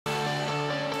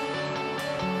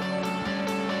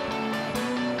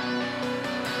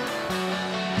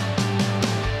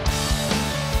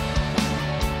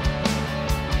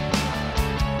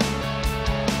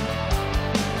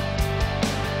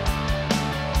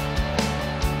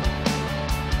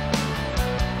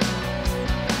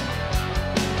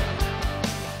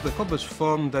club was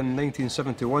formed in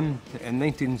 1971. In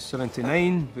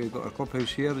 1979 we got our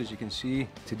clubhouse here, as you can see.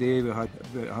 Today we had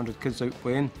about 100 kids out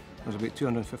playing. There's about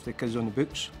 250 kids on the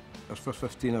books. Our first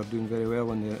 15 are doing very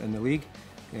well in the league,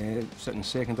 sitting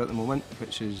second at the moment,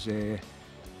 which is a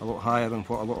lot higher than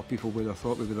what a lot of people would have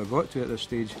thought we would have got to at this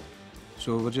stage.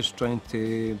 So we're just trying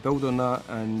to build on that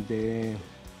and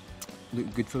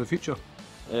look good for the future.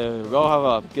 We all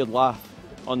have a good laugh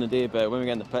on the day, but when we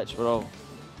get in the pitch we're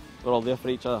all there for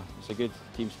each other. It's a good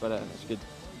team spirit and it's a good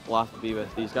laugh to be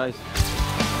with these guys.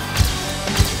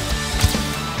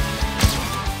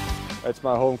 It's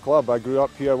my home club. I grew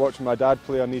up here watching my dad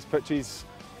play on these pitches.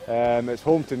 It's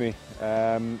home to me.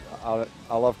 I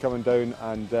love coming down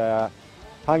and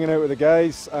hanging out with the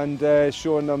guys and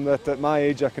showing them that at my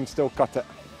age I can still cut it.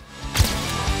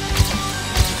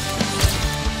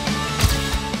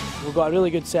 We've got a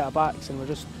really good set of backs and we're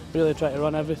just really trying to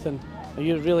run everything. A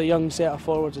really young set of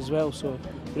forwards as well, so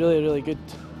really good,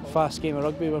 fast game of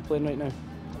rugby we're playing right now.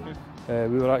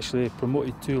 We were actually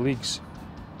promoted 2 leagues.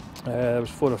 There was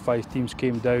 4 or 5 teams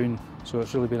came down, so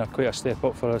it's really been quite a step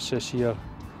up for us this year.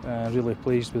 Really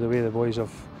pleased with the way the boys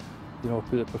have, put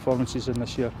the performances in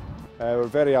this year. We're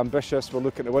very ambitious. We're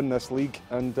looking to win this league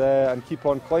and keep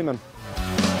on climbing.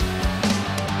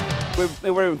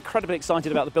 We're incredibly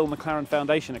excited about the Bill McLaren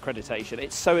Foundation accreditation.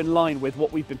 It's so in line with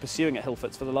what we've been pursuing at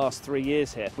Hillfoots for the last 3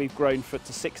 years here. We've grown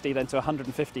to 60, then to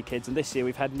 150 kids, and this year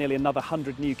we've had nearly another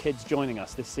 100 new kids joining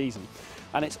us this season.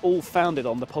 And it's all founded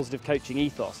on the positive coaching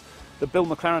ethos. The Bill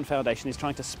McLaren Foundation is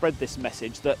trying to spread this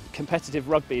message that competitive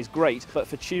rugby is great, but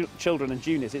for children and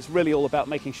juniors it's really all about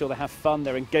making sure they have fun,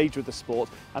 they're engaged with the sport,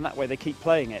 and that way they keep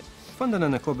playing it. Funding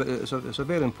in the club is a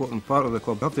very important part of the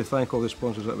club. I have to thank all the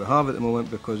sponsors that we have at the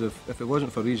moment, because if it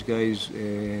wasn't for these guys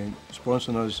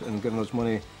sponsoring us and giving us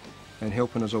money and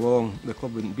helping us along, the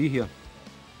club wouldn't be here.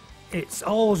 It's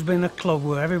always been a club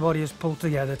where everybody has pulled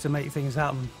together to make things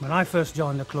happen. When I first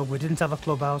joined the club we didn't have a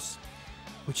clubhouse.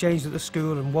 We changed at the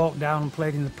school and walked down and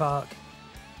played in the park.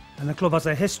 And the club has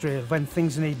a history of when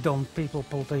things need done, people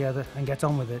pull together and get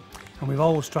on with it. And we've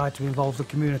always tried to involve the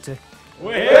community.